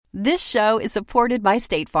This show is supported by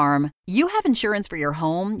State Farm. You have insurance for your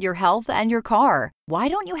home, your health, and your car. Why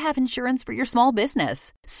don't you have insurance for your small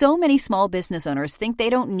business? So many small business owners think they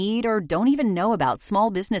don't need or don't even know about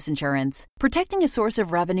small business insurance. Protecting a source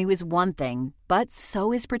of revenue is one thing, but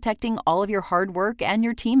so is protecting all of your hard work and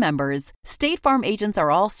your team members. State Farm agents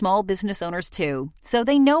are all small business owners too, so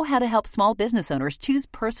they know how to help small business owners choose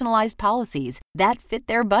personalized policies that fit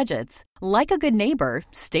their budgets. Like a good neighbor,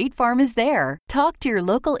 State Farm is there. Talk to your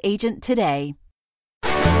local agent today.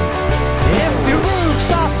 If your roof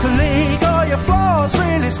starts to leak or your floor's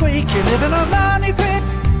really squeak, you live in a money pit.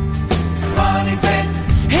 Money pit.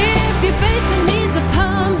 If your basement needs a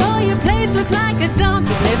pump or your place looks like a dump,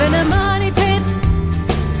 you live in a money pit.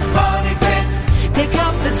 Money pit. Pick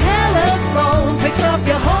up the telephone, fix up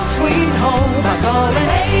your home sweet home by calling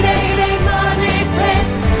 888 Money Pit.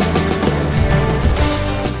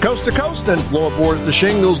 Coast to coast and floorboards to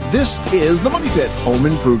shingles, this is the Money Pit Home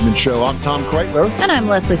Improvement Show. I'm Tom Kreitler. And I'm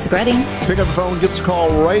Leslie Segretti. Pick up the phone, give us a call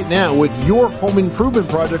right now with your home improvement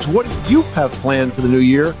projects. What do you have planned for the new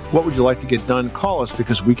year? What would you like to get done? Call us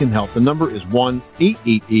because we can help. The number is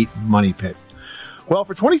 1-888-MONEY-PIT. Well,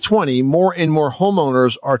 for 2020, more and more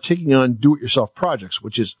homeowners are taking on do-it-yourself projects,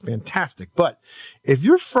 which is fantastic. But if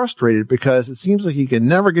you're frustrated because it seems like you can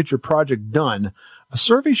never get your project done, a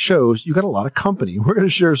survey shows you got a lot of company. We're going to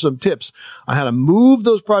share some tips on how to move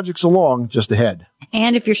those projects along just ahead.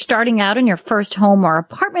 And if you're starting out in your first home or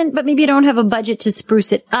apartment, but maybe you don't have a budget to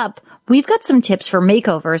spruce it up, we've got some tips for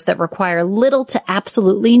makeovers that require little to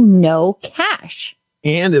absolutely no cash.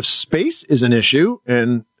 And if space is an issue,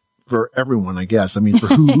 and for everyone, I guess, I mean, for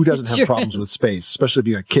who doesn't have Sure problems is. with space, especially if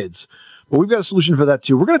you got kids. But we've got a solution for that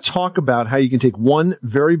too. We're going to talk about how you can take one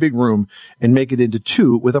very big room and make it into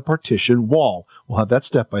two with a partition wall. We'll have that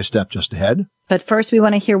step by step just ahead. But first, we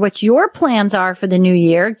want to hear what your plans are for the new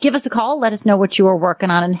year. Give us a call. Let us know what you're working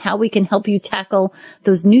on and how we can help you tackle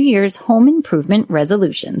those New Year's home improvement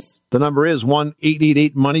resolutions. The number is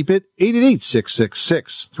 1-888-MONEY-PIT,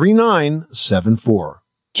 888-666-3974.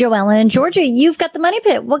 Joellen in Georgia, you've got the Money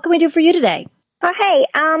Pit. What can we do for you today? Oh, hey,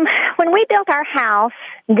 when we built our house,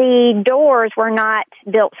 the doors were not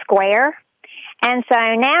built square. And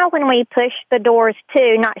so now when we push the doors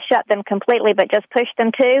to, not shut them completely, but just push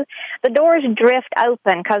them to, the doors drift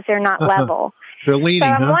open because they're not level. They're leaning,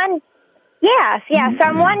 Yes. So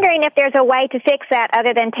I'm wondering if there's a way to fix that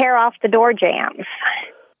other than tear off the door jambs.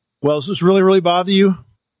 Well, does this really, really bother you?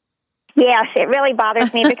 Yes, it really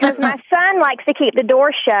bothers me because my son likes to keep the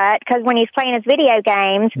door shut because when he's playing his video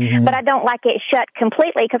games, but I don't like it shut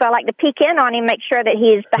completely because I like to peek in on him, make sure that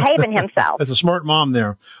he's behaving himself. That's a smart mom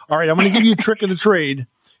there. All right, I'm going to give you a trick of the trade.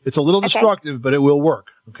 It's a little destructive, but it will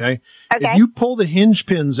work, okay? If you pull the hinge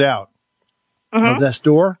pins out of this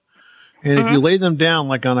door, and if you lay them down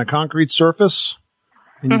like on a concrete surface,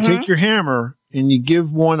 and you take your hammer and you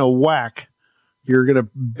give one a whack, you're going to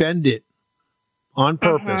bend it on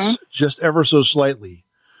purpose, just ever so slightly.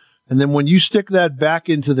 And then when you stick that back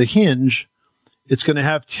into the hinge, it's going to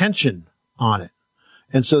have tension on it.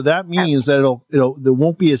 And so that means that it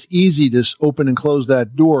won't be as easy to open and close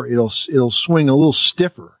that door. It'll swing a little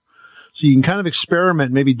stiffer. So you can kind of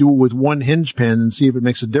experiment, maybe do it with one hinge pin and see if it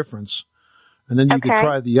makes a difference. And then you can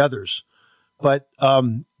try the others. But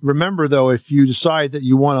remember, though, if you decide that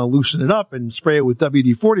you want to loosen it up and spray it with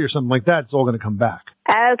WD-40 or something like that, it's all going to come back.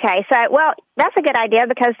 Okay, so, well, that's a good idea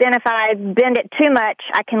because then if I bend it too much,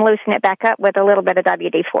 I can loosen it back up with a little bit of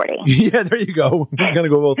WD-40. Yeah, there you go. You're going to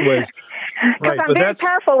go both ways. Because I'm very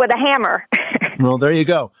powerful with a hammer. Well, there you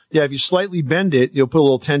go. Yeah, if you slightly bend it, you'll put a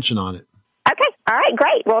little tension on it. Okay, all right,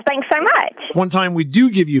 great. Well, thanks so much. One time we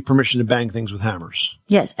do give you permission to bang things with hammers.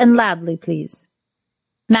 Yes, and loudly, please.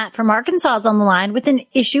 Matt from Arkansas is on the line with an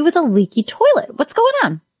issue with a leaky toilet. What's going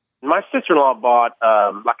on? My sister-in-law bought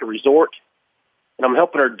like a resort, and I'm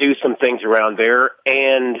helping her do some things around there.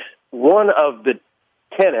 And one of the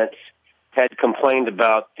tenants had complained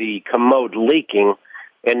about the commode leaking,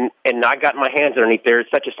 and I got my hands underneath there. It's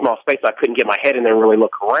such a small space, I couldn't get my head in there and really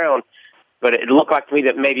look around. But it looked like to me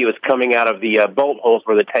that maybe it was coming out of the bolt holes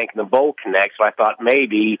where the tank and the bowl connect. So I thought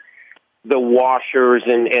maybe the washers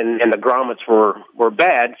and the grommets were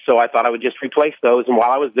bad, so I thought I would just replace those. And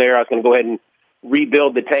while I was there, I was going to go ahead and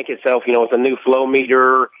rebuild the tank itself, with a new flow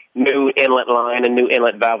meter, new inlet line, a new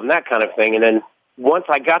inlet valve, and that kind of thing. And then once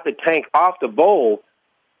I got the tank off the bowl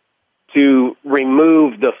to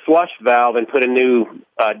remove the flush valve and put a new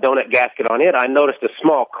donut gasket on it, I noticed a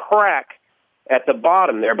small crack at the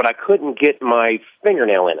bottom there, but I couldn't get my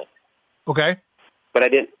fingernail in it. Okay. But I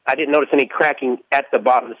didn't notice any cracking at the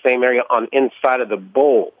bottom, the same area on inside of the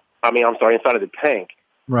bowl. Inside of the tank.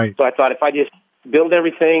 Right. So I thought if I just build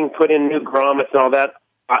everything, put in new grommets and all that,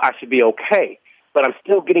 I should be okay. But I'm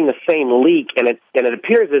still getting the same leak, and it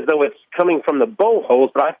appears as though it's coming from the bowl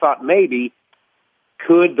holes, but I thought maybe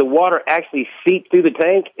could the water actually seep through the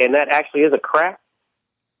tank, and that actually is a crack?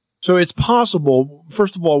 So it's possible.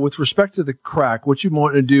 First of all, with respect to the crack, what you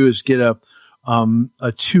want to do is get a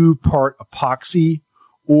 2-part epoxy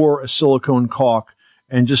or a silicone caulk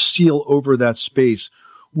and just seal over that space.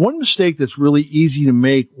 One mistake that's really easy to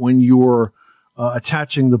make when you're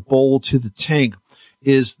attaching the bowl to the tank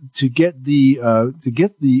is to get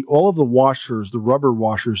all of the washers, the rubber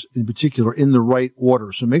washers in particular, in the right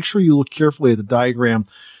order. So make sure you look carefully at the diagram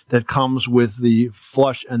that comes with the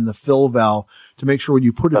flush and the fill valve to make sure when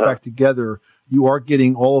you put it back together, you are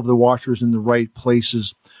getting all of the washers in the right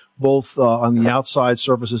places, both on the outside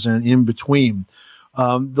surfaces and in between.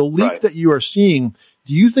 The leak that you are seeing,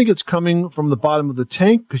 do you think it's coming from the bottom of the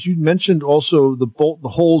tank? Because you mentioned also the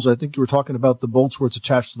holes. I think you were talking about the bolts where it's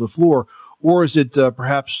attached to the floor. Or is it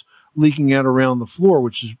perhaps leaking out around the floor,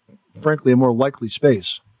 which is, frankly, a more likely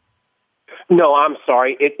space? No, I'm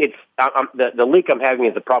sorry. It's the leak I'm having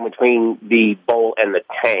is the problem between the bowl and the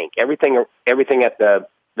tank. Everything at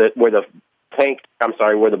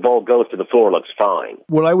where the bowl goes to the floor looks fine.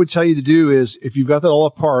 What I would tell you to do is, if you've got that all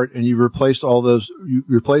apart and you've replaced all those,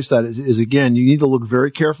 again, you need to look very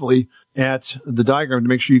carefully at the diagram to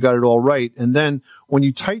make sure you got it all right. And then when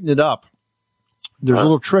you tighten it up, there's a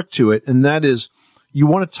little trick to it, and that is you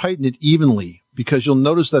want to tighten it evenly, because you'll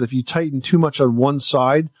notice that if you tighten too much on one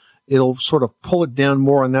side, it'll sort of pull it down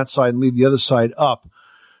more on that side and leave the other side up.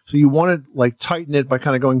 So you want to tighten it by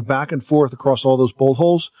kind of going back and forth across all those bolt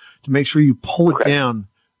holes to make sure you pull it down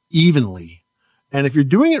evenly. And if you're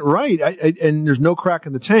doing it right, and there's no crack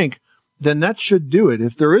in the tank, then that should do it.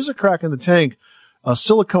 If there is a crack in the tank,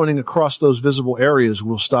 siliconing across those visible areas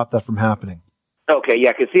will stop that from happening. Okay,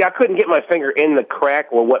 yeah, because, see, I couldn't get my finger in the crack,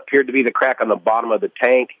 or what appeared to be the crack on the bottom of the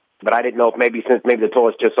tank, but I didn't know if maybe the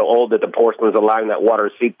toilet's just so old that the porcelain is allowing that water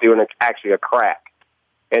to seep through and it's actually a crack.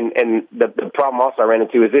 And the problem also I ran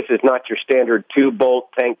into is this is not your standard 2-bolt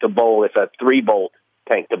tank to bowl. It's a 3-bolt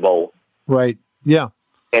tank to bowl. Right, yeah.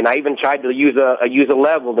 And I even tried to use a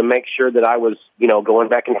level to make sure that I was, going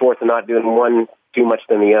back and forth and not doing one too much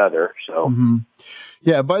than the other. So. Mm-hmm.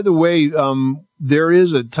 Yeah, by the way, there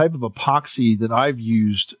is a type of epoxy that I've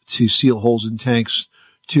used to seal holes in tanks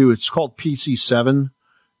too. It's called PC7.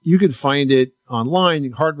 You can find it online,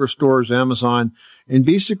 hardware stores, Amazon, and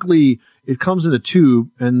basically it comes in a tube,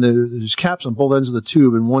 and there's caps on both ends of the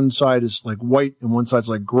tube, and one side is like white and one side's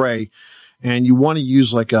like gray. And you want to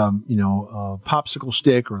use a popsicle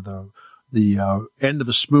stick or the end of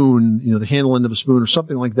a spoon, the handle end of a spoon or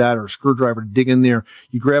something like that, or a screwdriver to dig in there.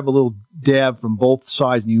 You grab a little dab from both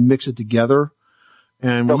sides and you mix it together.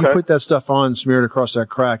 And when you put that stuff on, smear it across that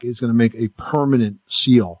crack, it's going to make a permanent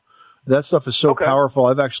seal. That stuff is so powerful.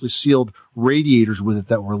 I've actually sealed radiators with it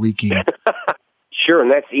that were leaking. Sure,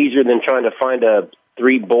 and that's easier than trying to find a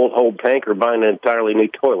 3-bolt hole tank or buying an entirely new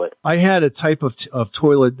toilet. I had a type of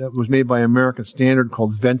toilet that was made by American Standard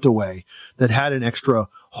called Ventaway that had an extra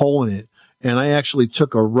hole in it. And I actually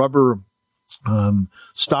took a rubber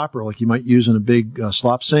stopper like you might use in a big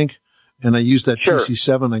slop sink, and I used that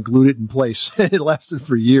PC7. I glued it in place. It lasted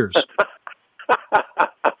for years.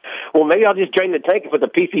 Well, maybe I'll just drain the tank and put the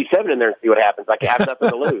PC7 in there and see what happens. I have nothing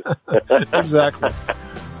to lose. Exactly.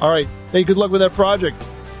 All right. Hey, good luck with that project.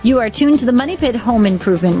 You are tuned to the Money Pit Home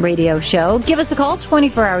Improvement Radio Show. Give us a call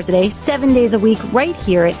 24 hours a day, 7 days a week, right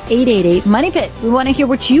here at 888-MONEY-PIT. We want to hear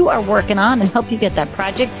what you are working on and help you get that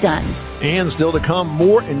project done. And still to come,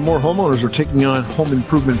 more and more homeowners are taking on home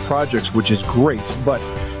improvement projects, which is great. But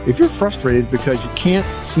if you're frustrated because you can't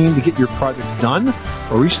seem to get your project done,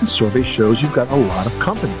 a recent survey shows you've got a lot of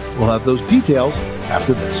company. We'll have those details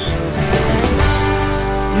after this.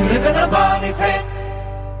 You live in a money pit.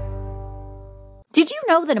 Did you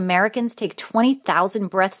know that Americans take 20,000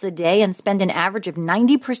 breaths a day and spend an average of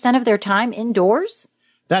 90% of their time indoors?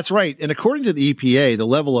 That's right. And according to the EPA, the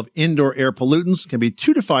level of indoor air pollutants can be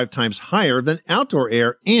 2 to 5 times higher than outdoor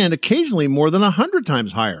air and occasionally more than 100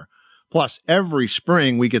 times higher. Plus, every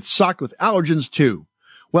spring we get socked with allergens too.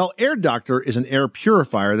 Well, Air Doctor is an air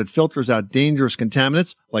purifier that filters out dangerous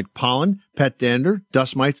contaminants like pollen, pet dander,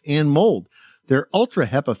 dust mites, and mold. Their Ultra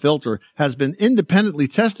HEPA filter has been independently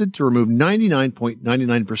tested to remove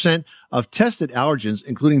 99.99% of tested allergens,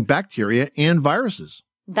 including bacteria and viruses.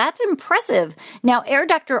 That's impressive. Now, Air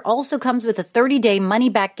Doctor also comes with a 30-day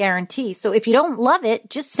money-back guarantee, so if you don't love it,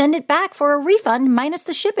 just send it back for a refund minus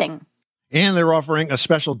the shipping. And they're offering a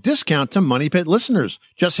special discount to Money Pit listeners.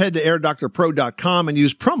 Just head to airdoctorpro.com and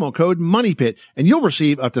use promo code MONEYPIT, and you'll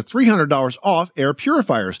receive up to $300 off air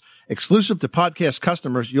purifiers. Exclusive to podcast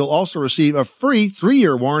customers, you'll also receive a free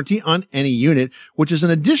 3-year warranty on any unit, which is an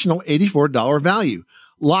additional $84 value.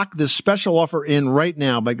 Lock this special offer in right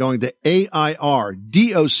now by going to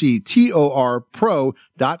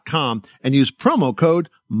airdoctorpro.com and use promo code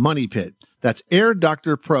MONEYPIT. That's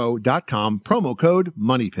airdoctorpro.com, promo code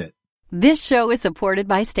MONEYPIT. This show is supported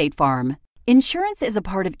by State Farm. Insurance is a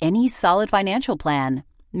part of any solid financial plan.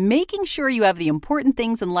 Making sure you have the important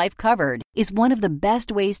things in life covered is one of the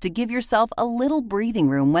best ways to give yourself a little breathing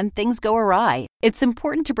room when things go awry. It's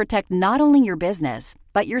important to protect not only your business,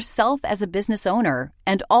 but yourself as a business owner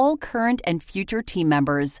and all current and future team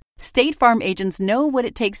members. State Farm agents know what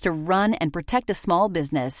it takes to run and protect a small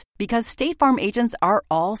business because State Farm agents are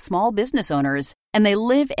all small business owners and they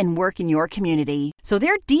live and work in your community. So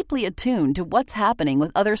they're deeply attuned to what's happening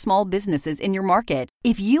with other small businesses in your market.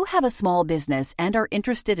 If you have a small business and are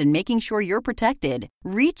interested in making sure you're protected,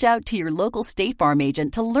 reach out to your local State Farm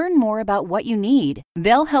agent to learn more about what you need.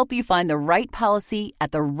 They'll help you find the right policy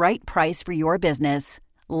at the right price for your business.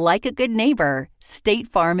 Like a good neighbor, State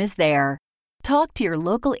Farm is there. Talk to your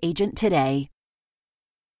local agent today.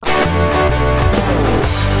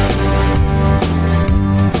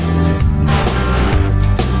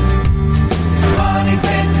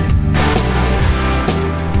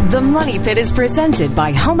 The Money Pit is presented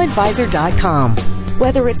by HomeAdvisor.com.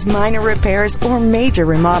 Whether it's minor repairs or major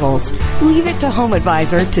remodels, leave it to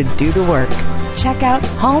HomeAdvisor to do the work. Check out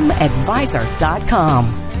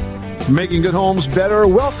HomeAdvisor.com. Making good homes better.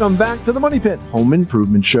 Welcome back to the Money Pit Home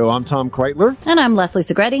Improvement Show. I'm Tom Kreitler. And I'm Leslie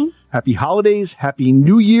Segretti. Happy holidays. Happy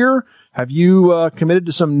New Year. Have you committed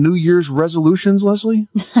to some New Year's resolutions, Leslie?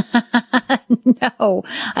 No.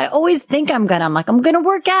 I always think I'm going to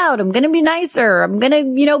work out. I'm going to be nicer. I'm going to,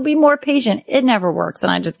 be more patient. It never works.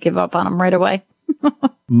 And I just give up on them right away.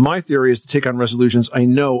 My theory is to take on resolutions I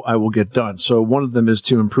know I will get done. So one of them is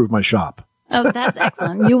to improve my shop. Oh, that's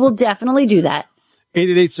excellent. You will definitely do that.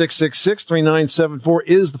 888-666-3974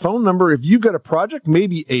 is the phone number. If you've got a project,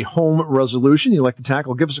 maybe a home resolution you'd like to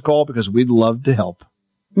tackle, give us a call because we'd love to help.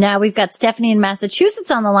 Now we've got Stephanie in Massachusetts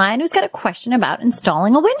on the line who's got a question about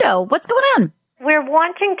installing a window. What's going on? We're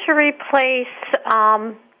wanting to replace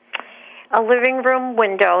a living room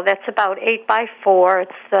window that's about 8x4.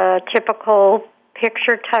 It's the typical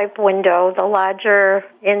picture-type window, the larger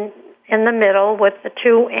in the middle with the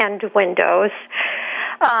two end windows.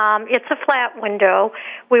 It's a flat window.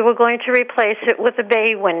 We were going to replace it with a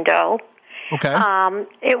bay window. Okay.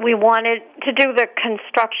 We wanted to do the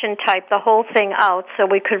construction type, the whole thing out, so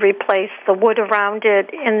we could replace the wood around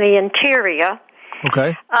it in the interior.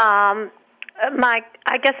 Okay. I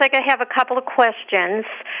guess I have a couple of questions.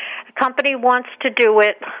 The company wants to do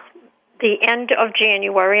it the end of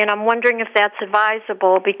January, and I'm wondering if that's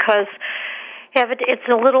advisable because it's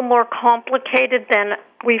a little more complicated than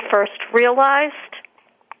we first realized.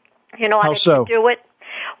 How so? To do it.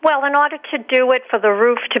 Well, in order to do it for the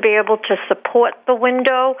roof to be able to support the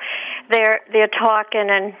window, they're talking,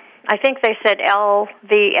 and I think they said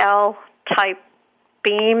LVL type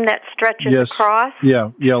beam that stretches across.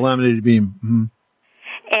 Yeah, laminated beam. Mm-hmm.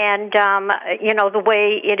 And the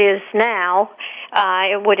way it is now,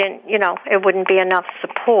 it wouldn't be enough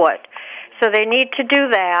support. So they need to do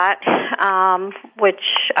that, which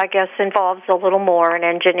I guess involves a little more an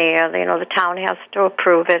engineer. The town has to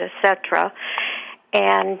approve it, etc.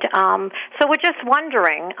 And so we're just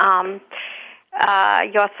wondering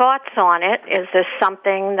your thoughts on it. Is this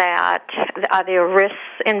something are there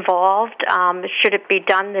risks involved? Should it be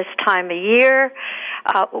done this time of year?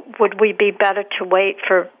 Would we be better to wait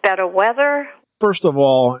for better weather? First of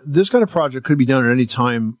all, this kind of project could be done at any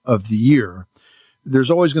time of the year.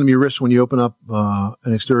 There's always going to be a risk when you open up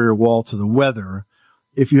an exterior wall to the weather.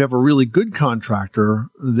 If you have a really good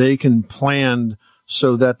contractor, they can plan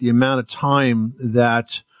so that the amount of time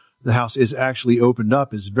that the house is actually opened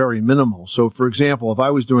up is very minimal. So, for example, if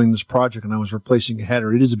I was doing this project and I was replacing a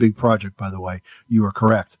header, it is a big project, by the way. You are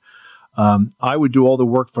correct. I would do all the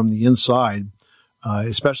work from the inside,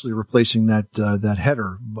 especially replacing that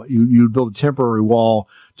header. But you'd build a temporary wall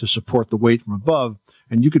to support the weight from above,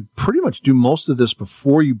 and you could pretty much do most of this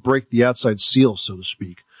before you break the outside seal, so to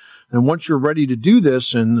speak. And once you're ready to do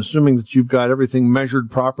this, and assuming that you've got everything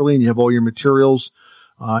measured properly and you have all your materials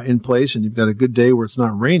in place and you've got a good day where it's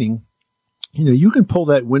not raining, you can pull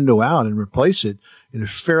that window out and replace it in a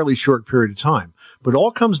fairly short period of time. But it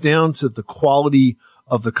all comes down to the quality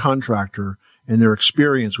of the contractor and their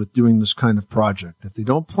experience with doing this kind of project. If they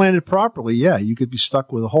don't plan it properly, you could be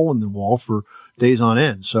stuck with a hole in the wall for days on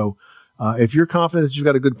end. So if you're confident that you've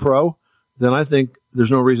got a good pro, then I think there's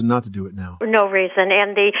no reason not to do it now. No reason.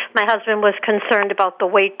 And my husband was concerned about the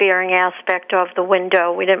weight-bearing aspect of the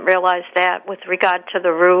window. We didn't realize that with regard to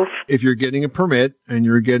the roof. If you're getting a permit and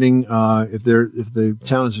you're getting, if the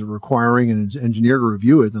town is requiring an engineer to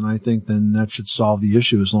review it, then I think then that should solve the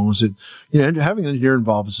issue, as long as having an engineer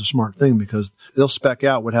involved is a smart thing, because they'll spec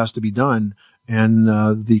out what has to be done, and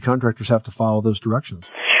the contractors have to follow those directions.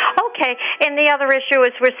 Okay. And the other issue is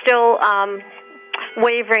we're still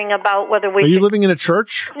wavering about whether we. Are you living in a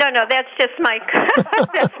church? No, that's just my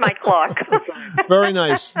clock. Very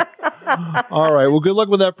nice. All right. Well, good luck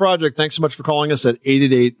with that project. Thanks so much for calling us at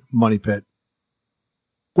 888 Money Pit.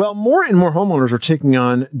 Well, more and more homeowners are taking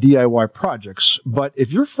on DIY projects, but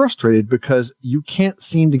if you're frustrated because you can't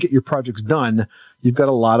seem to get your projects done, you've got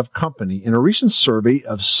a lot of company. In a recent survey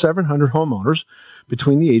of 700 homeowners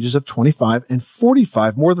between the ages of 25 and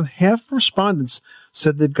 45, more than half of respondents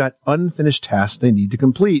said they've got unfinished tasks they need to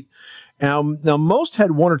complete. Now most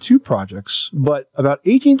had one or two projects, but about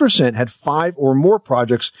 18% had 5 or more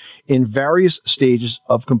projects in various stages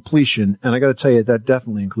of completion. And I got to tell you, that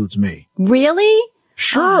definitely includes me. Really?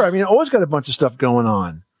 Sure. I mean, I always got a bunch of stuff going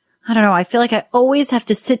on. I don't know. I feel like I always have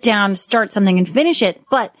to sit down, start something and finish it.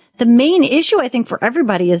 But the main issue, I think, for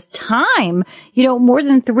everybody is time. More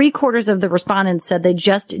than 3/4 of the respondents said they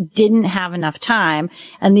just didn't have enough time.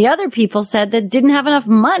 And the other people said they didn't have enough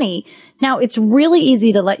money. Now, it's really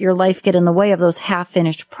easy to let your life get in the way of those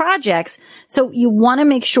half-finished projects. So you want to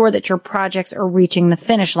make sure that your projects are reaching the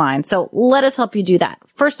finish line. So let us help you do that.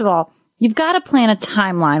 First of all, you've got to plan a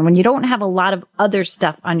timeline when you don't have a lot of other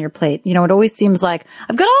stuff on your plate. It always seems like,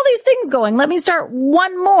 I've got all these things going. Let me start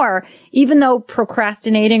one more. Even though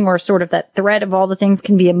procrastinating, or sort of that threat of all the things,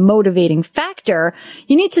 can be a motivating factor,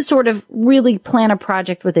 you need to sort of really plan a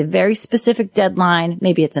project with a very specific deadline.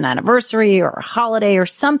 Maybe it's an anniversary or a holiday or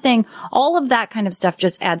something. All of that kind of stuff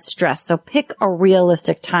just adds stress. So pick a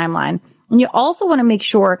realistic timeline. And you also want to make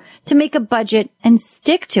sure to make a budget and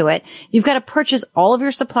stick to it. You've got to purchase all of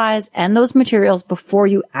your supplies and those materials before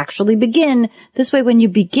you actually begin. This way, when you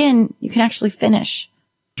begin, you can actually finish.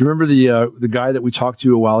 Do you remember the guy that we talked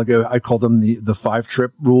to a while ago? I called him the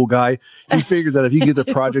 5-trip rule guy. He figured that if you get the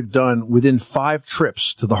project done within 5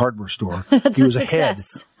 trips to the hardware store, he was ahead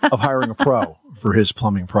of hiring a pro for his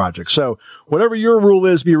plumbing project. So whatever your rule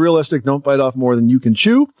is, be realistic. Don't bite off more than you can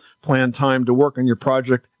chew. Plan time to work on your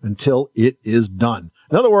project until it is done.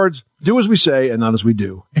 In other words, do as we say and not as we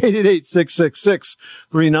do.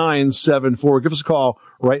 888-666-3974. Give us a call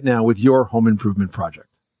right now with your home improvement project.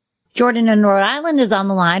 Jordan in Rhode Island is on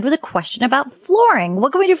the line with a question about flooring.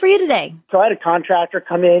 What can we do for you today? So I had a contractor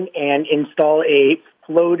come in and install a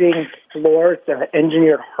floating floor. It's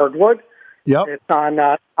engineered hardwood. Yep. It's on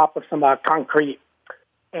top of some concrete.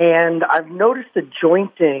 And I've noticed the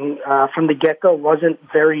jointing from the get-go wasn't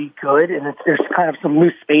very good, and there's kind of some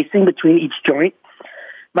loose spacing between each joint.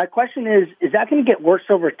 My question is that going to get worse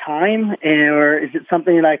over time, or is it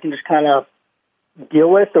something that I can just kind of deal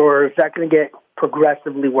with, or is that going to get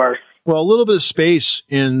progressively worse? Well, a little bit of space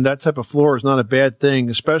in that type of floor is not a bad thing,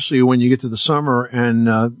 especially when you get to the summer and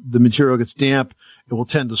the material gets damp. It will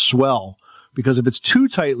tend to swell, because if it's too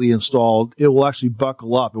tightly installed, it will actually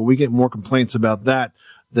buckle up, and we get more complaints about that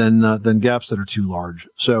than gaps that are too large.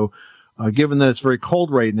 So, given that it's very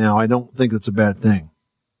cold right now, I don't think it's a bad thing.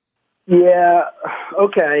 Yeah.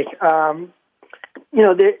 Okay. I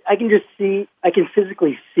can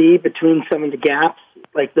physically see between some of the gaps,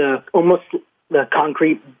 like almost the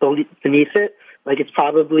concrete beneath it. Like it's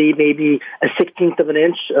probably maybe a 1/16 of an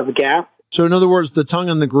inch of a gap. So in other words, the tongue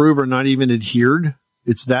and the groove are not even adhered.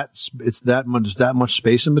 There's that much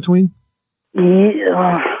space in between.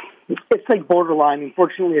 Yeah. It's like borderline.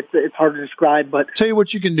 Unfortunately, it's hard to describe. But tell you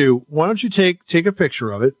what you can do. Why don't you take a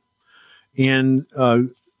picture of it and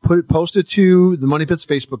post it to the Money Pit's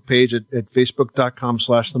Facebook page at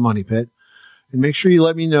facebook.com/themoneypit, and make sure you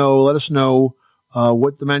let us know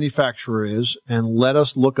what the manufacturer is, and let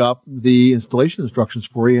us look up the installation instructions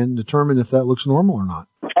for you and determine if that looks normal or not.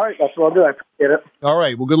 All right, that's what I'll do. I appreciate it. All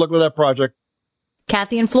right. Well, good luck with that project.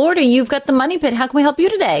 Kathy in Florida, you've got the Money Pit. How can we help you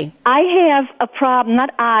today? I have a problem,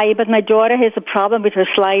 but my daughter has a problem with her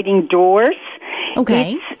sliding doors.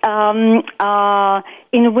 Okay.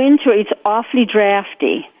 In winter, it's awfully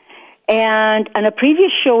drafty. And on a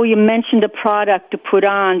previous show, you mentioned a product to put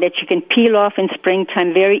on that you can peel off in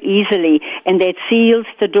springtime very easily, and that seals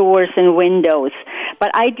the doors and windows.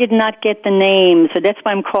 But I did not get the name, so that's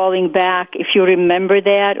why I'm calling back, if you remember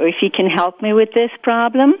that, or if you can help me with this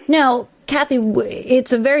problem. Now, Kathy,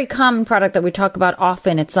 it's a very common product that we talk about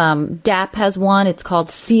often. It's DAP has one. It's called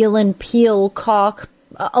Seal and Peel Caulk.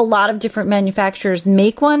 A lot of different manufacturers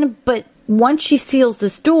make one, but once she seals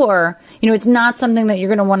this door, it's not something that you're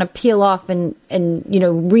going to want to peel off and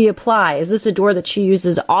reapply. Is this a door that she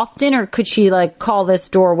uses often, or could she call this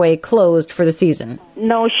doorway closed for the season?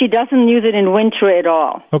 No, she doesn't use it in winter at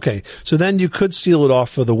all. Okay, so then you could seal it off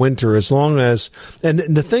for the winter as long as, and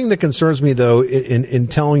the thing that concerns me though in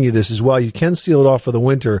telling you this is while you can seal it off for the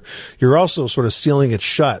winter, you're also sort of sealing it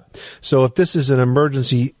shut. So if this is an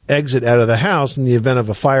emergency exit out of the house in the event of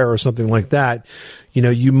a fire or something like that,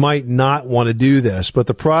 you might not want to do this, but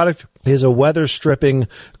the product is a weather stripping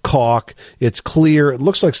caulk. It's clear. It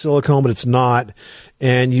looks like silicone, but it's not.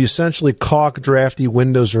 And you essentially caulk drafty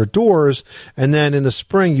windows or doors, and then in the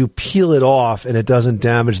spring you peel it off and it doesn't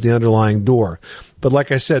damage the underlying door. But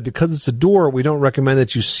like I said, because it's a door, we don't recommend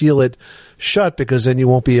that you seal it shut because then you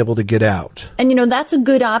won't be able to get out. And that's a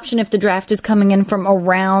good option if the draft is coming in from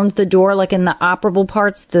around the door, like in the operable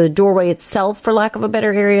parts, the doorway itself, for lack of a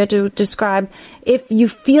better area to describe. If you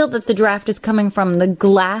feel that the draft is coming from the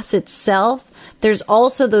glass itself, there's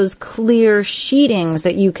also those clear sheetings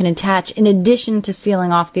that you can attach in addition to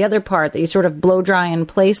sealing off the other part that you sort of blow dry in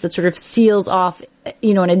place that sort of seals off,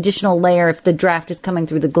 an additional layer if the draft is coming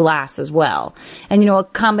through the glass as well. And, a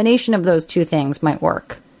combination of those two things might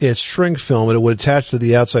work. It's shrink film, and it would attach to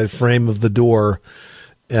the outside frame of the door.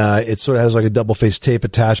 It sort of has like a double-faced tape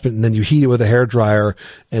attachment, and then you heat it with a hairdryer,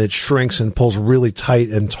 and it shrinks and pulls really tight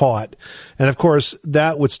and taut. And, of course,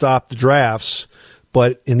 that would stop the drafts.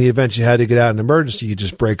 But in the event you had to get out in an emergency, you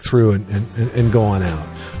just break through and go on out.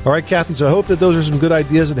 All right, Kathy, so I hope that those are some good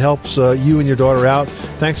ideas that helps you and your daughter out.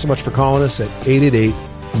 Thanks so much for calling us at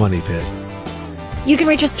 888-MONEY-PIT. You can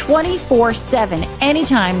reach us 24/7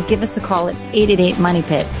 anytime. Give us a call at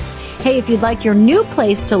 888-MONEY-PIT. Hey, if you'd like your new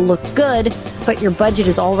place to look good, but your budget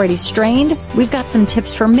is already strained, we've got some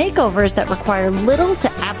tips for makeovers that require little to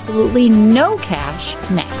absolutely no cash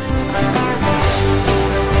next.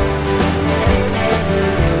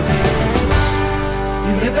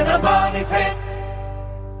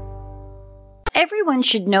 Everyone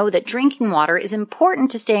should know that drinking water is important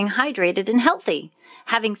to staying hydrated and healthy.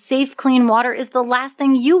 Having safe, clean water is the last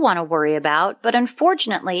thing you want to worry about, but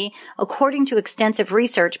unfortunately, according to extensive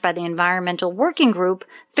research by the Environmental Working Group,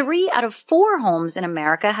 3 out of 4 homes in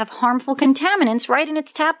America have harmful contaminants right in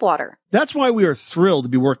its tap water. That's why we are thrilled to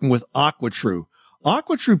be working with AquaTrue.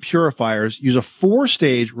 AquaTrue purifiers use a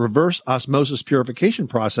 4-stage reverse osmosis purification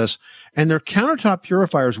process, and their countertop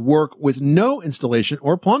purifiers work with no installation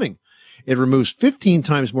or plumbing. It removes 15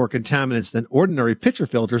 times more contaminants than ordinary pitcher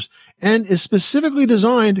filters and is specifically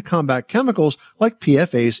designed to combat chemicals like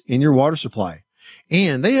PFAS in your water supply.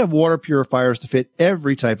 And they have water purifiers to fit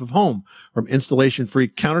every type of home, from installation-free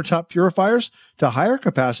countertop purifiers to higher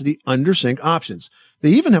capacity under-sink options.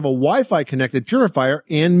 They even have a Wi-Fi connected purifier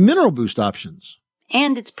and mineral boost options.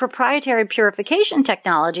 And its proprietary purification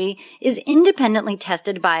technology is independently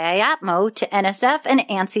tested by IAPMO to NSF and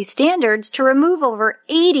ANSI standards to remove over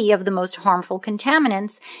 80 of the most harmful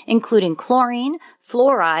contaminants, including chlorine,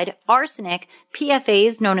 fluoride, arsenic,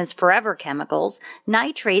 PFAS known as forever chemicals,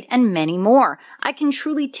 nitrate, and many more. I can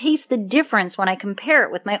truly taste the difference when I compare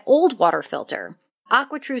it with my old water filter.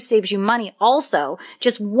 AquaTrue saves you money also.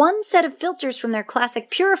 Just one set of filters from their classic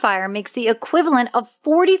purifier makes the equivalent of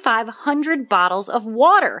 4,500 bottles of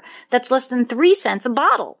water. That's less than 3 cents a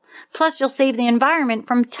bottle. Plus, you'll save the environment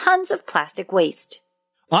from tons of plastic waste.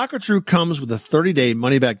 AquaTrue comes with a 30-day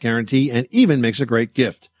money-back guarantee and even makes a great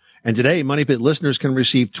gift. And today, Money Pit listeners can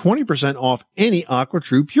receive 20% off any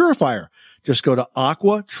AquaTrue purifier. Just go to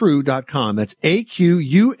aquatrue.com. That's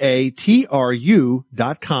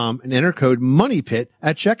AQUATRU.com and enter code MONEYPIT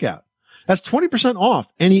at checkout. That's 20% off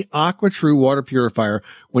any AquaTrue water purifier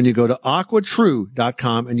when you go to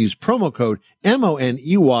aquatrue.com and use promo code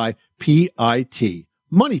MONEYPIT.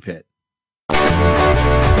 Money Pit.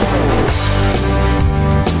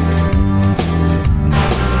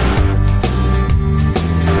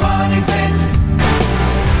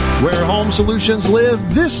 Where home solutions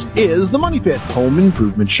live, this is the Money Pit Home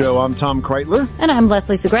Improvement Show. I'm Tom Kreitler. And I'm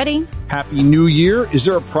Leslie Segretti. Happy New Year. Is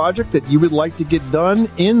there a project that you would like to get done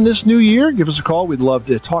in this new year? Give us a call. We'd love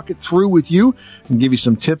to talk it through with you and give you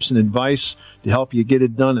some tips and advice to help you get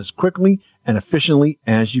it done as quickly and efficiently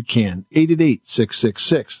as you can.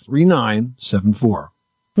 888-666-3974.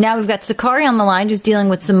 Now we've got Sakari on the line who's dealing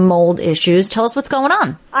with some mold issues. Tell us what's going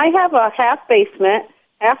on. I have a half basement,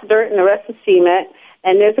 half dirt, and the rest is cement.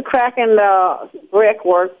 And there's a crack in the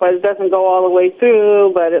brickwork, but it doesn't go all the way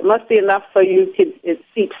through, but it must be enough so it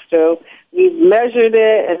seeps through. We've measured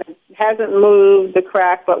it, and it hasn't moved, the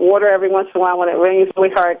crack, but water every once in a while when it rains really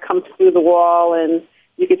hard comes through the wall, and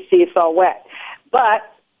you can see it's all wet. But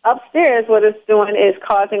upstairs, what it's doing is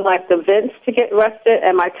causing like the vents to get rusted,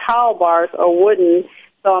 and my towel bars are wooden.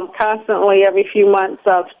 So I'm constantly, every few months,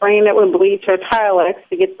 spraying it with bleach or Tilex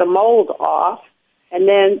to get the mold off, and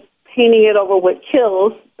then painting it over with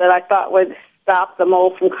Kills that I thought would stop the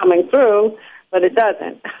mold from coming through, but it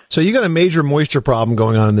doesn't. So you got a major moisture problem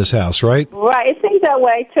going on in this house, right? Right. It seems that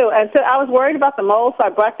way, too. And so I was worried about the mold, so I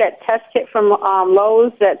brought that test kit from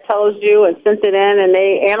Lowe's that tells you, and sent it in, and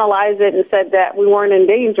they analyzed it and said that we weren't in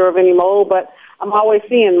danger of any mold, but I'm always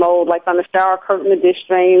seeing mold, like on the shower curtain, the dish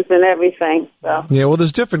drains, and everything. So. Yeah, well,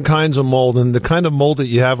 there's different kinds of mold, and the kind of mold that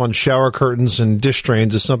you have on shower curtains and dish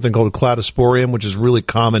drains is something called cladosporium, which is really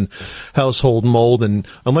common household mold, and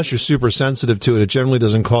unless you're super sensitive to it, it generally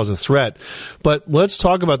doesn't cause a threat. But let's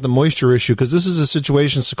talk about the moisture issue, because this is a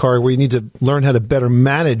situation, Sakari, where you need to learn how to better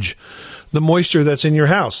manage the moisture that's in your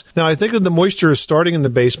house. Now, I think that the moisture is starting in the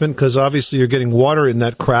basement because obviously you're getting water in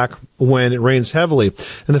that crack when it rains heavily.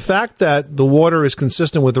 And the fact that the water is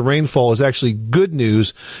consistent with the rainfall is actually good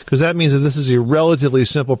news because that means that this is a relatively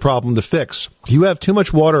simple problem to fix. You have too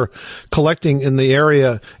much water collecting in the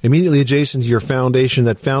area immediately adjacent to your foundation,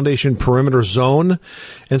 that foundation perimeter zone.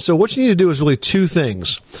 And so what you need to do is really two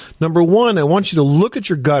things. Number one, I want you to look at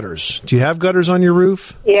your gutters. Do you have gutters on your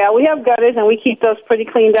roof? Yeah, we have gutters, and we keep those pretty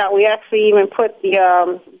cleaned out. We actually even put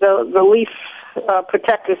the leaf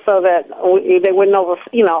protectors so that they wouldn't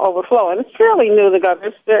overflow. And it's fairly new, the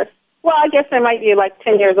gutters. Well, I guess they might be like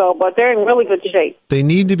 10 years old, but they're in really good shape. They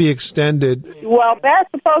need to be extended. Well, that's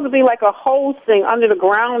supposed to be like a hose thing under the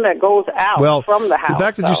ground that goes out from the house. The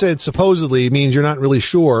fact that you said supposedly means you're not really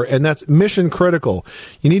sure, and that's mission critical.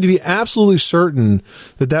 You need to be absolutely certain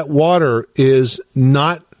that that water is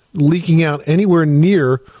not leaking out anywhere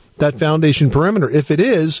near that foundation perimeter. If it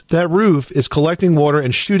is, that roof is collecting water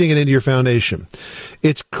and shooting it into your foundation.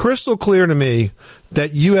 It's crystal clear to me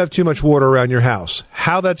that you have too much water around your house.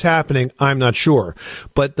 How that's happening, I'm not sure.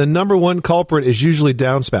 But the number one culprit is usually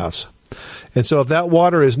downspouts. And so if that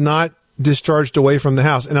water is not discharged away from the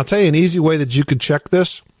house, and I'll tell you an easy way that you could check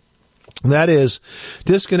this, that is,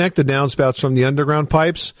 disconnect the downspouts from the underground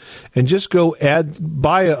pipes and just go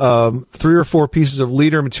buy 3 or 4 pieces of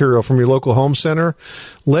leader material from your local home center.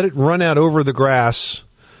 Let it run out over the grass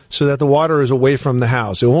so that the water is away from the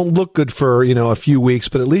house. It won't look good for, a few weeks,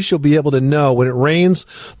 but at least you'll be able to know when it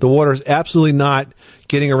rains, the water is absolutely not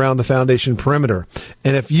getting around the foundation perimeter.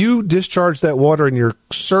 And if you discharge that water and you're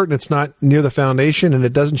certain it's not near the foundation and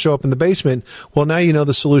it doesn't show up in the basement, well, now you know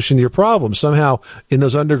the solution to your problem. Somehow in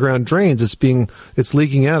those underground drains, it's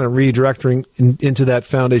leaking out and redirecting into that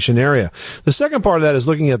foundation area. The second part of that is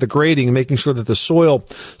looking at the grading and making sure that the soil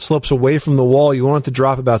slopes away from the wall. You want it to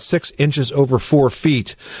drop about 6 inches over 4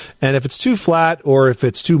 feet. And if it's too flat or if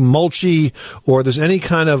it's too mulchy or there's any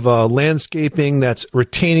kind of landscaping that's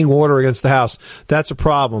retaining water against the house, that's a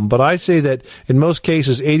problem. But I say that in most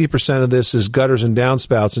cases, 80% of this is gutters and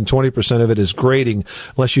downspouts and 20% of it is grading,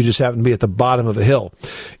 unless you just happen to be at the bottom of a hill.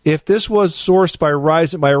 If this was sourced by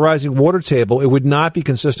a rising water table, it would not be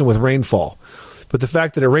consistent with rainfall. But the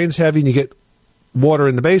fact that it rains heavy and you get water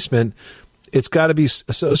in the basement, it's got to be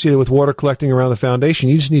associated with water collecting around the foundation.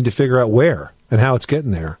 You just need to figure out where and how it's getting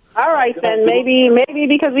there. All right, then maybe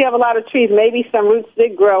because we have a lot of trees, maybe some roots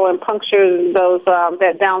did grow and puncture those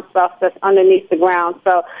that downspout that's underneath the ground.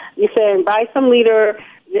 So you're saying buy some leader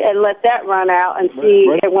and let that run out and see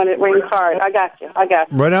when it rains hard. I got you.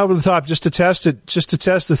 Right out of the top, just to test it, just to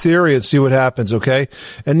test the theory and see what happens. Okay,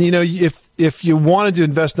 and if you wanted to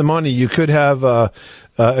invest the money, you could have a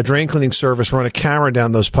drain cleaning service run a camera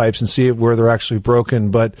down those pipes and see where they're actually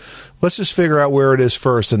broken. But let's just figure out where it is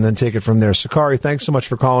first and then take it from there. Sakari, thanks so much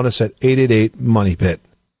for calling us at 888-MONEY-PIT.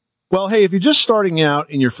 Well, hey, if you're just starting out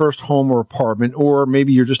in your first home or apartment, or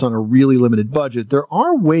maybe you're just on a really limited budget, there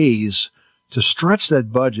are ways to stretch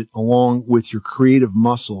that budget along with your creative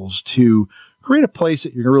muscles to create a place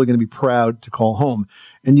that you're really going to be proud to call home.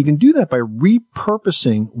 And you can do that by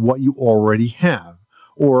repurposing what you already have,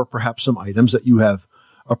 or perhaps some items that you have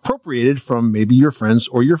appropriated from maybe your friends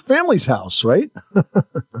or your family's house, right?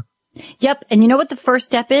 Yep. And you know what the first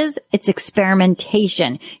step is? It's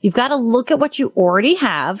experimentation. You've got to look at what you already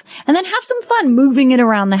have and then have some fun moving it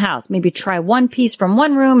around the house. Maybe try one piece from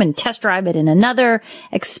one room and test drive it in another.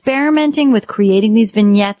 Experimenting with creating these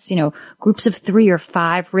vignettes, groups of 3 or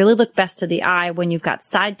 5 really look best to the eye when you've got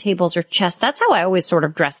side tables or chests. That's how I always sort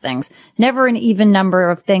of dress things. Never an even number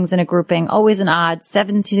of things in a grouping, always an odd.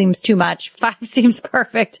 7 seems too much. 5 seems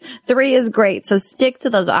perfect. 3 is great. So stick to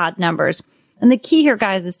those odd numbers. And the key here,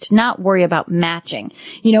 guys, is to not worry about matching.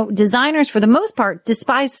 You know, designers, for the most part,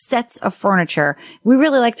 despise sets of furniture. We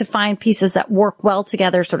really like to find pieces that work well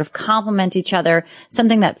together, sort of complement each other,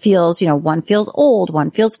 something that feels, you know, one feels old,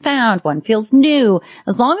 one feels found, one feels new.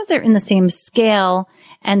 As long as they're in the same scale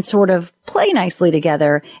and sort of play nicely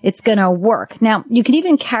together, it's going to work. Now, you can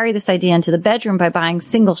even carry this idea into the bedroom by buying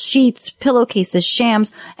single sheets, pillowcases,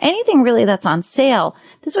 shams, anything really that's on sale.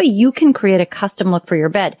 This way you can create a custom look for your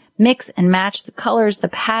bed. Mix and match the colors, the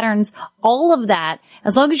patterns, all of that.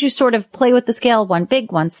 As long as you sort of play with the scale, one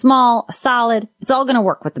big, one small, a solid, it's all going to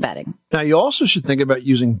work with the bedding. Now, you also should think about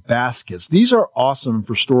using baskets. These are awesome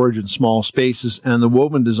for storage in small spaces, and the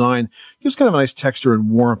woven design gives kind of a nice texture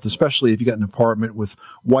and warmth, especially if you got an apartment with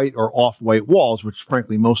white or off-white walls, which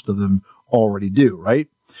frankly most of them already do, right?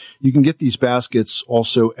 You can get these baskets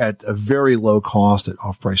also at a very low cost at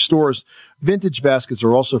off-price stores. Vintage baskets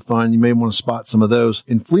are also fun. You may want to spot some of those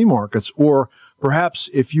in flea markets, or perhaps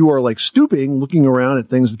if you are like stooping, looking around at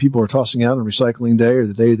things that people are tossing out on recycling day or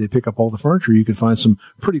the day they pick up all the furniture, you can find some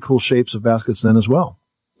pretty cool shapes of baskets then as well.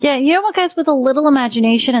 Yeah, you know what, guys? With a little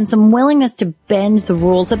imagination and some willingness to bend the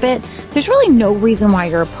rules a bit, there's really no reason why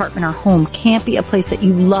your apartment or home can't be a place that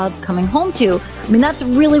you love coming home to. I mean, that's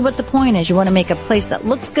really what the point is. You want to make a place that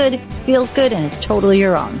looks good, feels good, and is totally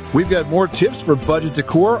your own. We've got more tips for budget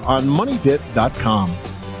decor on moneypit.com.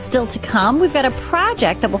 Still to come, we've got a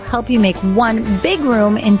project that will help you make one big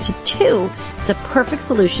room into two. It's a perfect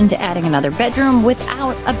solution to adding another bedroom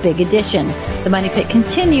without a big addition. The Money Pit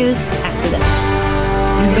continues after this.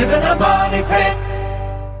 You live in a money pit.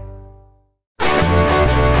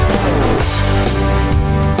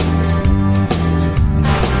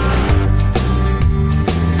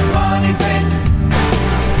 Money pit.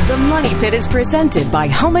 The Money Pit is presented by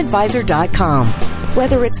homeadvisor.com.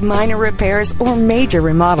 Whether it's minor repairs or major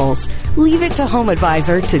remodels, leave it to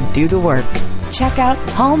HomeAdvisor to do the work. Check out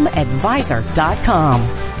homeadvisor.com.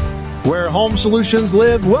 Where home solutions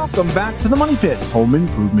live, welcome back to the Money Pit Home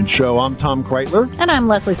Improvement Show. I'm Tom Kreitler. And I'm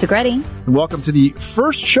Leslie Segretti. And welcome to the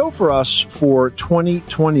first show for us for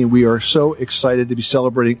 2020. We are so excited to be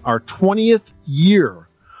celebrating our 20th year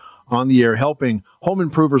on the air, helping home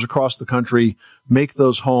improvers across the country make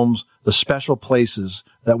those homes the special places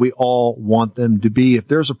that we all want them to be. If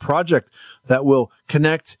there's a project that will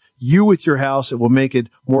connect you with your house, it will make it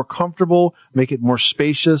more comfortable, make it more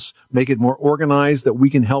spacious, make it more organized, that we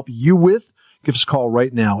can help you with, give us a call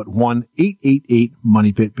right now at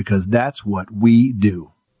 1-888-MONEYPIT, because that's what we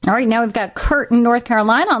do. All right, now we've got Kurt in North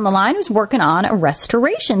Carolina on the line who's working on a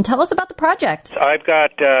restoration. Tell us about the project. I've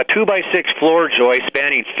got 2x6 floor joists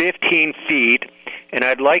spanning 15 feet, and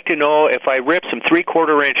I'd like to know if I rip some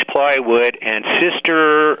 3/4-inch plywood and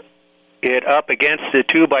sister it up against the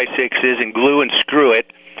 2x6s and glue and screw it,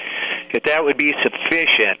 if that would be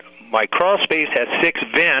sufficient. My crawl space has 6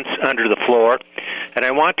 vents under the floor, and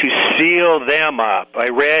I want to seal them up. I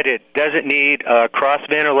read it doesn't need cross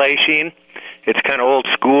ventilation. It's kind of old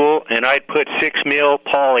school, and I'd put 6 mil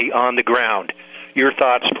poly on the ground. Your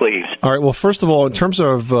thoughts, please. All right. Well, first of all, in terms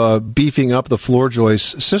of beefing up the floor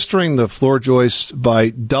joists, sistering the floor joists by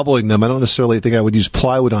doubling them. I don't necessarily think I would use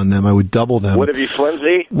plywood on them. I would double them. Would it be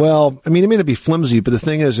flimsy? Well, I mean, it may not be flimsy, but the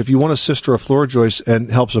thing is, if you want to sister a floor joist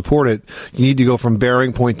and help support it, you need to go from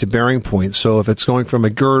bearing point to bearing point. So if it's going from a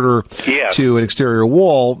girder to an exterior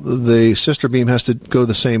wall, the sister beam has to go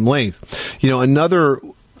the same length. You know, another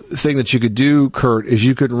thing that you could do, Kurt, is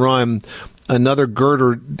you could run another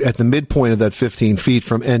girder at the midpoint of that 15 feet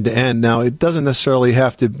from end to end. Now, it doesn't necessarily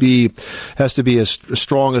has to be as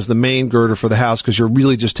strong as the main girder for the house, because you're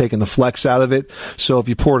really just taking the flex out of it. So if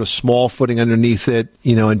you poured a small footing underneath it,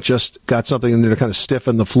 you know, and just got something in there to kind of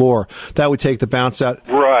stiffen the floor, that would take the bounce out.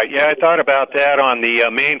 Right. Yeah, I thought about that on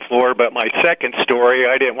the main floor, but my second story,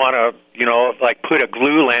 I didn't want to, you know, like put a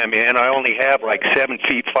glue lamp in. I only have like 7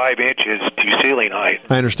 feet 5 inches to ceiling height.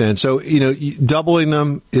 I understand. So, you know, doubling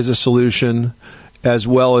them is a solution, as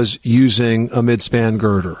well as using a mid-span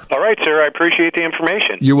girder. All right, sir. I appreciate the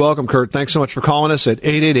information. You're welcome, Kurt. Thanks so much for calling us at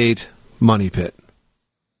 888-MONEYPIT.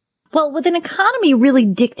 Well, with an economy really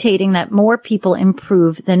dictating that more people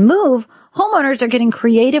improve than move, homeowners are getting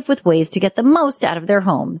creative with ways to get the most out of their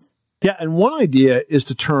homes. Yeah, and one idea is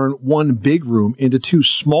to turn one big room into 2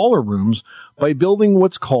 smaller rooms by building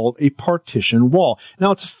what's called a partition wall.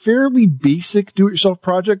 Now, it's a fairly basic do-it-yourself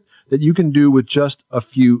project that you can do with just a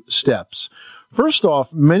few steps. First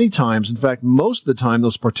off, many times, in fact, most of the time,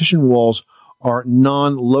 those partition walls are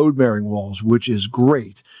non-load-bearing walls, which is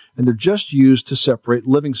great. And they're just used to separate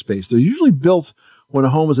living space. They're usually built when a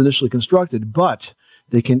home is initially constructed, but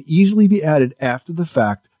they can easily be added after the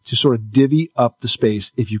fact to sort of divvy up the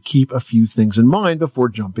space if you keep a few things in mind before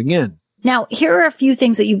jumping in. Now, here are a few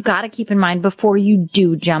things that you've got to keep in mind before you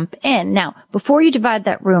do jump in. Now, before you divide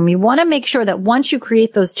that room, you want to make sure that once you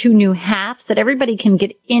create those two new halves, that everybody can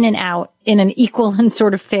get in and out in an equal and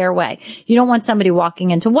sort of fair way. You don't want somebody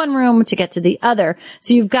walking into one room to get to the other.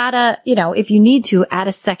 So you've got to, if you need to, add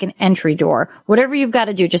a second entry door. Whatever you've got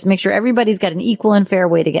to do, just make sure everybody's got an equal and fair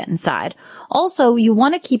way to get inside. Also, you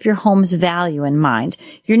want to keep your home's value in mind.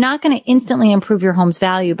 You're not going to instantly improve your home's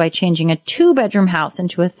value by changing a 2-bedroom house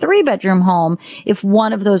into a 3-bedroom home if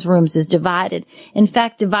one of those rooms is divided. In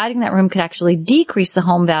fact, dividing that room could actually decrease the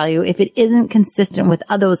home value if it isn't consistent with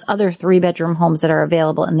those other 3-bedroom homes that are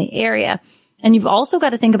available in the area. And you've also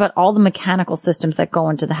got to think about all the mechanical systems that go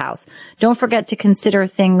into the house. Don't forget to consider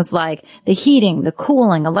things like the heating, the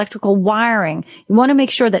cooling, electrical wiring. You want to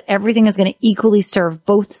make sure that everything is going to equally serve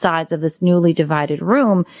both sides of this newly divided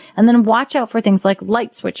room. And then watch out for things like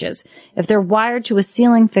light switches. If they're wired to a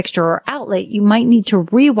ceiling fixture or outlet, you might need to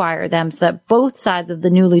rewire them so that both sides of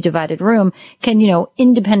the newly divided room can,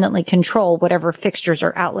 independently control whatever fixtures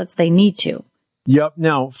or outlets they need to. Yep.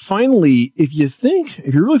 Now, finally, if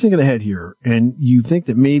you're really thinking ahead here and you think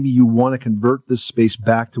that maybe you want to convert this space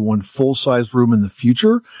back to one full-sized room in the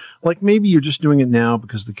future, like maybe you're just doing it now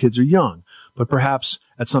because the kids are young, but perhaps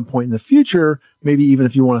at some point in the future, maybe even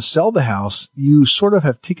if you want to sell the house, you sort of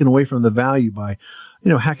have taken away from the value by,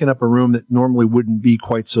 hacking up a room that normally wouldn't be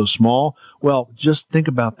quite so small. Well, just think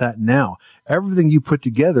about that now. Everything you put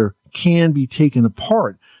together can be taken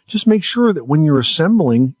apart. Just make sure that when you're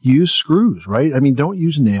assembling, use screws, right? Don't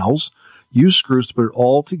use nails. Use screws to put it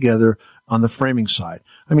all together on the framing side.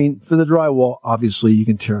 For the drywall, obviously you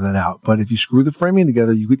can tear that out. But if you screw the framing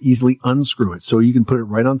together, you could easily unscrew it. So you can put it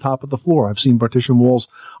right on top of the floor. I've seen partition walls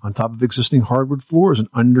on top of existing hardwood floors and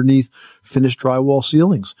underneath finished drywall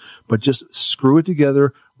ceilings. But just screw it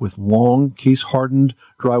together with long case hardened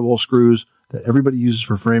drywall screws that everybody uses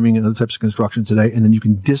for framing and other types of construction today. And then you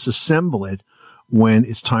can disassemble it when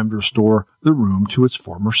it's time to restore the room to its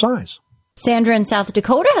former size. Sandra in South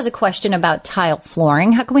Dakota has a question about tile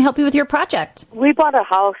flooring. How can we help you with your project? We bought a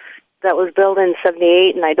house that was built in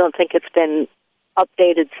 78, and I don't think it's been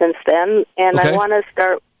updated since then. And I want to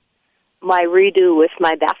start my redo with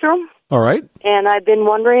my bathroom. All right. And I've been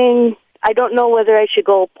wondering, I don't know whether I should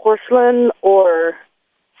go porcelain or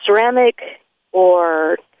ceramic,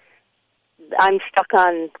 or I'm stuck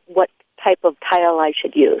on what type of tile I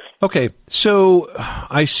should use. Okay, so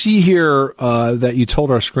I see here that you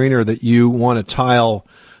told our screener that you want a tile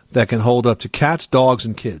that can hold up to cats, dogs,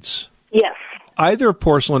 and kids. Yes. Either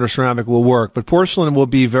porcelain or ceramic will work, but porcelain will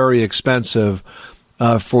be very expensive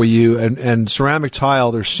for you. And ceramic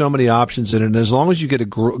tile, there's so many options in it. And as long as you get a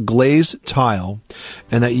glazed tile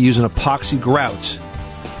and that you use an epoxy grout,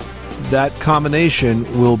 that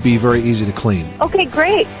combination will be very easy to clean. Okay,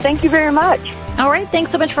 great. Thank you very much. All right.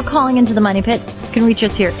 Thanks so much for calling into the Money Pit. You can reach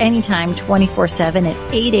us here anytime, 24/7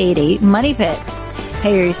 at 888-MONEY-PIT.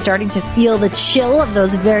 Hey, are you starting to feel the chill of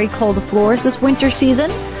those very cold floors this winter season?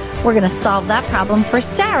 We're going to solve that problem for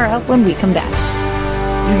Sarah when we come back.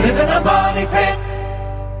 You live in a money pit.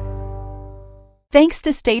 Thanks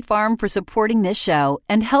to State Farm for supporting this show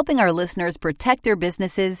and helping our listeners protect their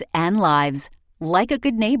businesses and lives. Like a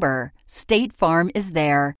good neighbor, State Farm is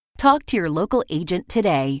there. Talk to your local agent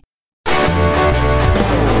today.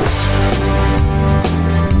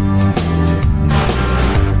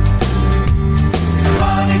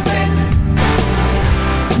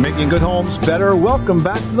 Making good homes better. Welcome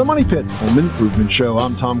back to the Money Pit Home Improvement Show.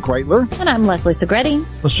 I'm Tom Kreitler. And I'm Leslie Segretti.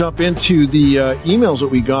 Let's jump into the emails that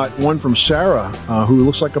we got. One from Sarah, who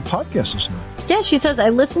looks like a podcast listener. Yeah, she says, I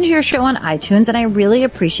listen to your show on iTunes and I really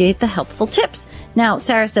appreciate the helpful tips. Now,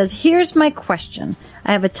 Sarah says, here's my question.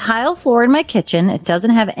 I have a tile floor in my kitchen. It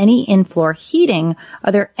doesn't have any in-floor heating.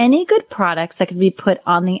 Are there any good products that could be put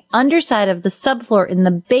on the underside of the subfloor in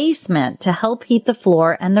the basement to help heat the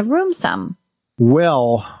floor and the room some?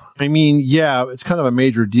 Well, yeah, it's kind of a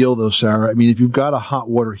major deal though, Sarah. If you've got a hot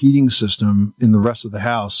water heating system in the rest of the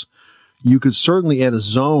house, you could certainly add a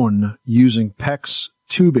zone using PEX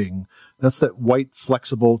tubing. That's that white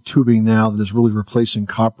flexible tubing now that is really replacing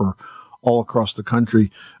copper all across the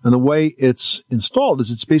country. And the way it's installed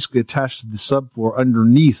is it's basically attached to the subfloor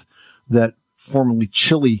underneath that formerly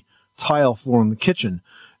chilly tile floor in the kitchen.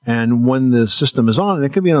 And when the system is on, and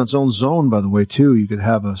it could be on its own zone, by the way, too, you could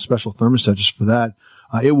have a special thermostat just for that.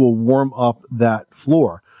 It will warm up that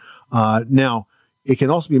floor. Now, it can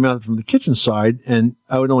also be mounted from the kitchen side, and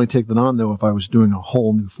I would only take that on, though, if I was doing a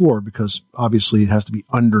whole new floor, because obviously it has to be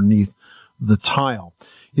underneath the tile.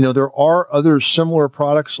 There are other similar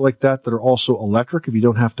products like that that are also electric if you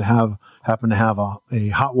don't happen to have a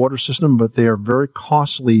hot water system, but they are very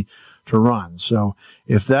costly to run. So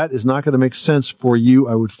if that is not going to make sense for you,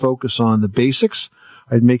 I would focus on the basics.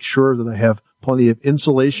 I'd make sure that I have plenty of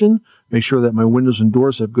insulation, make sure that my windows and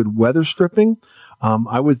doors have good weather stripping.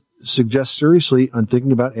 I would suggest seriously on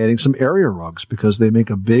thinking about adding some area rugs because they make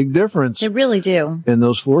a big difference. They really do. In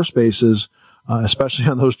those floor spaces, especially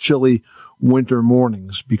on those chilly winter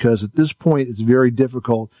mornings, because at this point it's very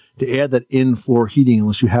difficult to add that in-floor heating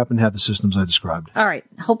unless you happen to have the systems I described. All right.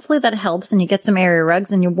 Hopefully that helps and you get some area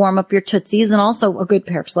rugs and you warm up your tootsies and also a good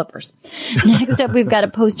pair of slippers. Next up, we've got a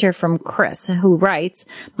post here from Chris who writes,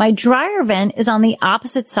 my dryer vent is on the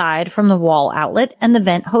opposite side from the wall outlet and the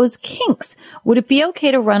vent hose kinks. Would it be okay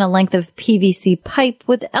to run a length of PVC pipe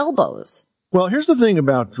with elbows? Well, here's the thing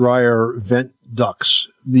about dryer vent ducts.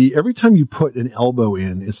 Every time you put an elbow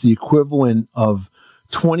in, it's the equivalent of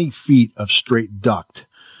 20 feet of straight duct.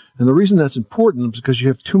 And the reason that's important is because you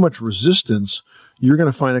have too much resistance, you're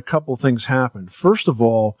going to find a couple things happen. First of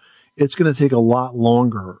all, it's going to take a lot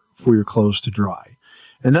longer for your clothes to dry.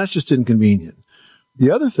 And that's just inconvenient.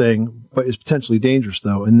 The other thing, but is potentially dangerous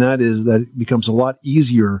though, and that is that it becomes a lot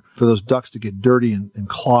easier for those ducts to get dirty and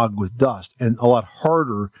clogged with dust and a lot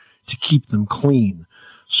harder to keep them clean.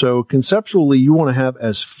 So conceptually, you want to have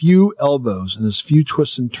as few elbows and as few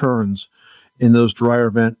twists and turns in those dryer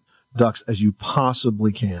vent ducts as you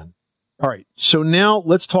possibly can. All right. So now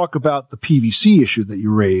let's talk about the PVC issue that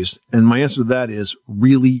you raised. And my answer to that is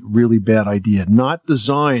really, really bad idea. Not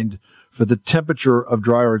designed for the temperature of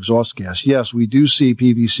dryer exhaust gas. Yes, we do see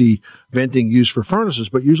PVC venting used for furnaces,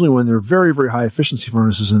 but usually when they're very, very high efficiency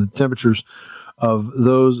furnaces and the temperatures of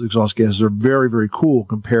those exhaust gases are very, very cool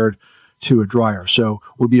compared to a dryer. So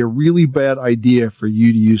it would be a really bad idea for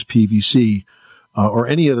you to use PVC or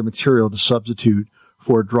any other material to substitute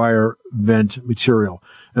for a dryer vent material.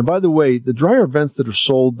 And by the way, the dryer vents that are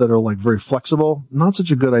sold that are like very flexible, not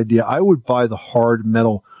such a good idea. I would buy the hard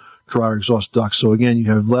metal dryer exhaust ducts. So again, you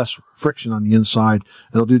have less friction on the inside.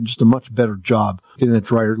 It'll do just a much better job getting that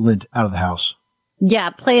dryer lint out of the house.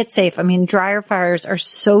 Yeah, play it safe. I mean, dryer fires are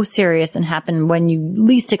so serious and happen when you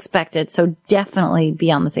least expect it. So definitely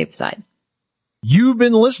be on the safe side. You've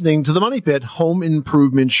been listening to the Money Pit Home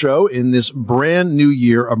Improvement Show in this brand new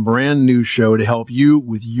year, a brand new show to help you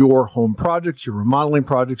with your home projects, your remodeling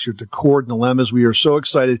projects, your decor dilemmas. We are so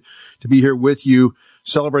excited to be here with you,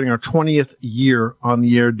 celebrating our 20th year on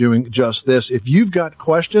the air doing just this. If you've got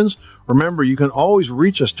questions, remember, you can always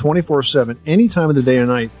reach us 24/7, any time of the day or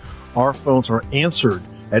night. Our phones are answered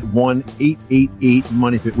at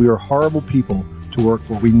 1-888-MONEYPIT. We are horrible people to work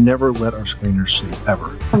for. We never let our screeners sleep,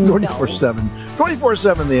 ever. 24/7.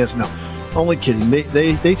 24/7 they answer. No, only kidding.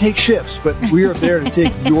 They take shifts, but we are there to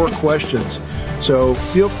take your questions. So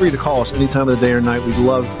feel free to call us any time of the day or night. We'd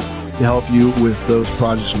love to help you with those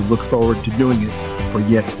projects. We look forward to doing it for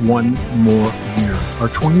yet one more year. Our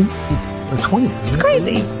 20th. It's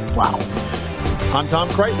crazy. Wow. I'm Tom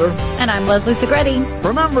Kreitler. And I'm Leslie Segretti.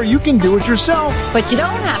 Remember, you can do it yourself, but you don't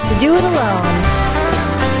have to do it alone.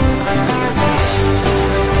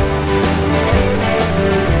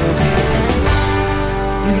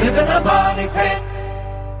 You live in a money pit.